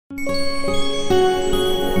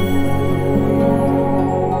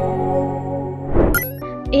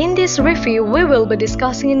this review, we will be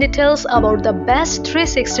discussing in details about the best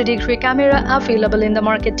 360-degree camera available in the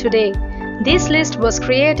market today. This list was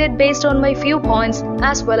created based on my viewpoints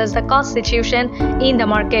as well as the cost situation in the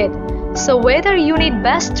market. So whether you need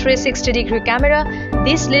best 360-degree camera,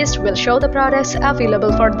 this list will show the products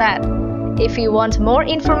available for that. If you want more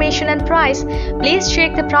information and price, please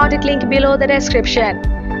check the product link below the description.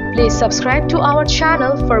 Please subscribe to our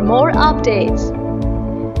channel for more updates.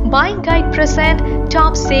 Buying Guide present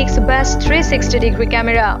Top 6 Best 360-degree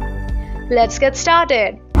Camera. Let's get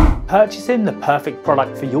started. Purchasing the perfect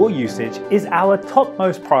product for your usage is our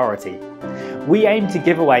topmost priority. We aim to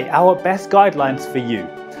give away our best guidelines for you,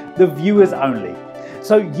 the viewers only,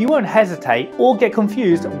 so you won't hesitate or get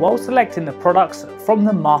confused while selecting the products from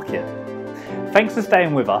the market. Thanks for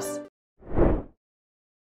staying with us.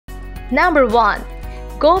 Number 1.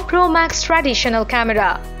 GoPro Max Traditional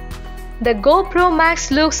Camera. The GoPro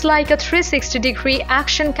Max looks like a 360-degree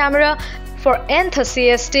action camera for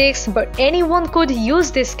enthusiasts, but anyone could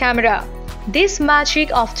use this camera. This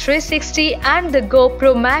magic of 360 and the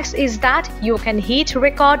GoPro Max is that you can hit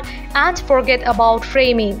record and forget about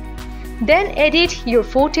framing. Then edit your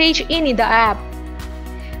footage in the app.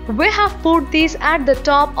 We have put this at the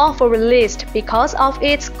top of our list because of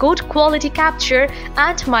its good quality capture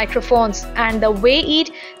and microphones, and the way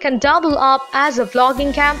it can double up as a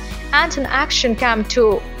vlogging cam and an action cam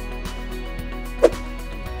too.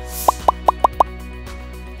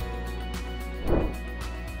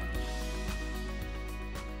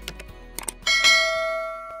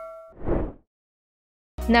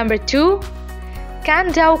 Number 2.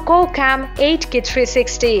 Kandao QooCam 8K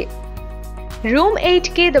 360. Room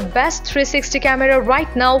 8K, the best 360 camera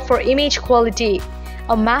right now for image quality.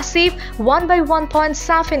 A massive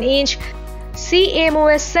 1x1.7-inch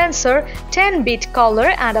CMOS sensor, 10-bit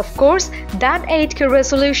color, and of course that 8K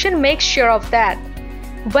resolution makes sure of that.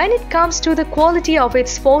 When it comes to the quality of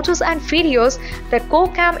its photos and videos, the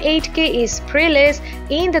QooCam 8K is peerless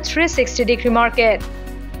in the 360-degree market.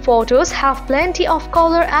 Photos have plenty of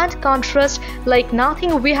color and contrast like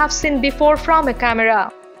nothing we have seen before from a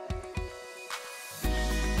camera.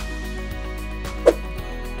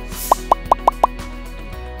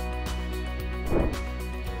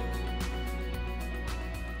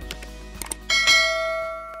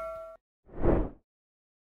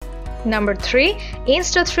 Number 3.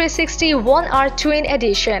 Insta360 1R Twin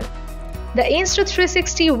Edition. The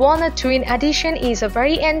Insta360 1R Twin Edition is a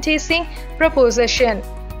very enticing proposition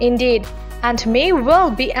indeed, and may well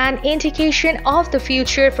be an indication of the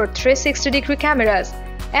future for 360-degree cameras.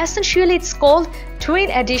 Essentially, it's called Twin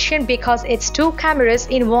Edition because it's two cameras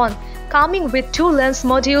in one, coming with two lens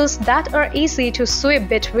modules that are easy to switch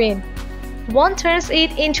between. One turns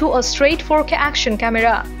it into a straight 4K action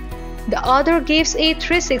camera. The other gives it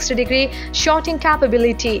 360-degree shooting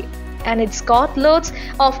capability, and it's got loads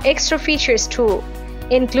of extra features too,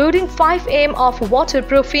 including 5M of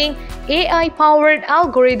waterproofing. AI-powered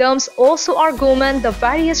algorithms also augment the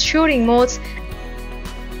various shooting modes.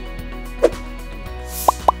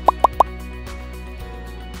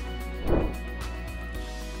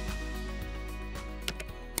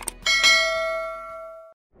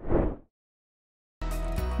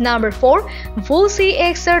 Number 4. Vuze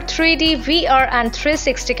XR 3D VR and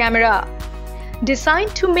 360 camera.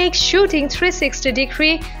 Designed to make shooting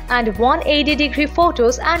 360-degree and 180-degree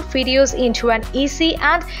photos and videos into an easy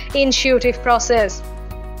and intuitive process.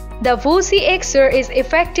 The Vuze XR is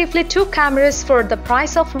effectively two cameras for the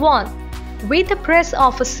price of one. With the press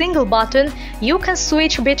of a single button, you can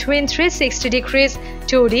switch between 360 degrees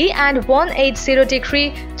 2D and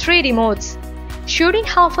 180-degree 3D modes. Shooting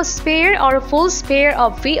half a spare or a full spare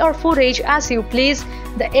of VR footage as you please,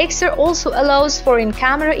 the XR also allows for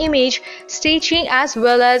in-camera image staging as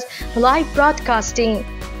well as live broadcasting.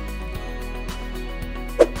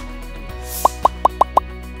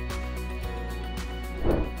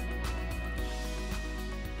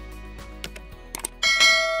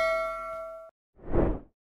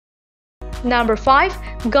 Number 5.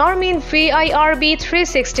 Garmin VIRB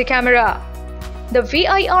 360 camera. The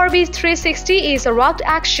VIRB 360 is a rugged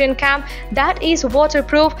action cam that is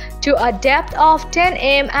waterproof to a depth of 10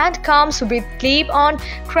 m and comes with clip-on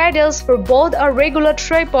cradles for both a regular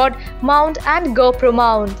tripod mount and GoPro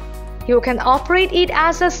mount. You can operate it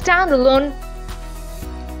as a standalone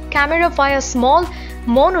camera via small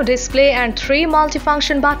mono display and 3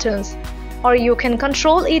 multifunction buttons, or you can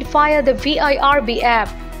control it via the VIRB app.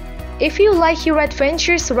 If you like your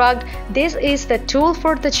adventures rugged, this is the tool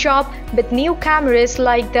for the job, but new cameras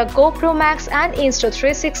like the GoPro Max and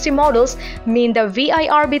Insta360 models mean the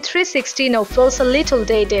VIRB 360 now feels a little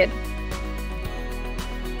dated.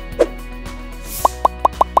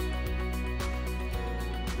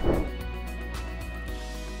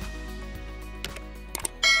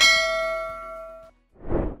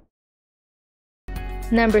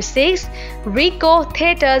 Number 6. RICOH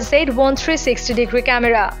Theta Z1 360-degree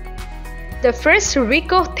camera. The first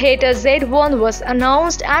RICOH Theta Z1 was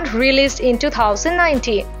announced and released in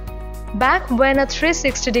 2019. Back when a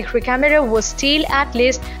 360-degree camera was still at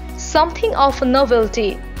least something of a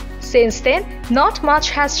novelty. Since then, not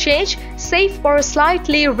much has changed, save for a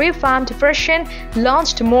slightly revamped version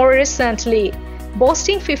launched more recently,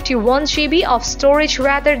 boasting 51 GB of storage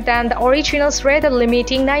rather than the original's rather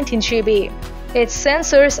limiting 19 GB. Its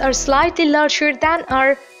sensors are slightly larger than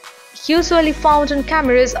are usually found on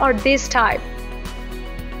cameras of this type.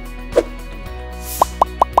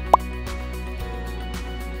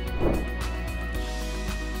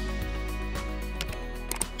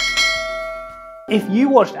 If you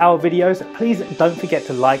watched our videos, please don't forget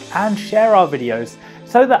to like and share our videos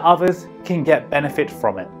so that others can get benefit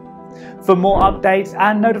from it. For more updates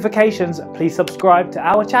and notifications, please subscribe to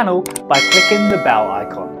our channel by clicking the bell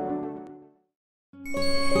icon.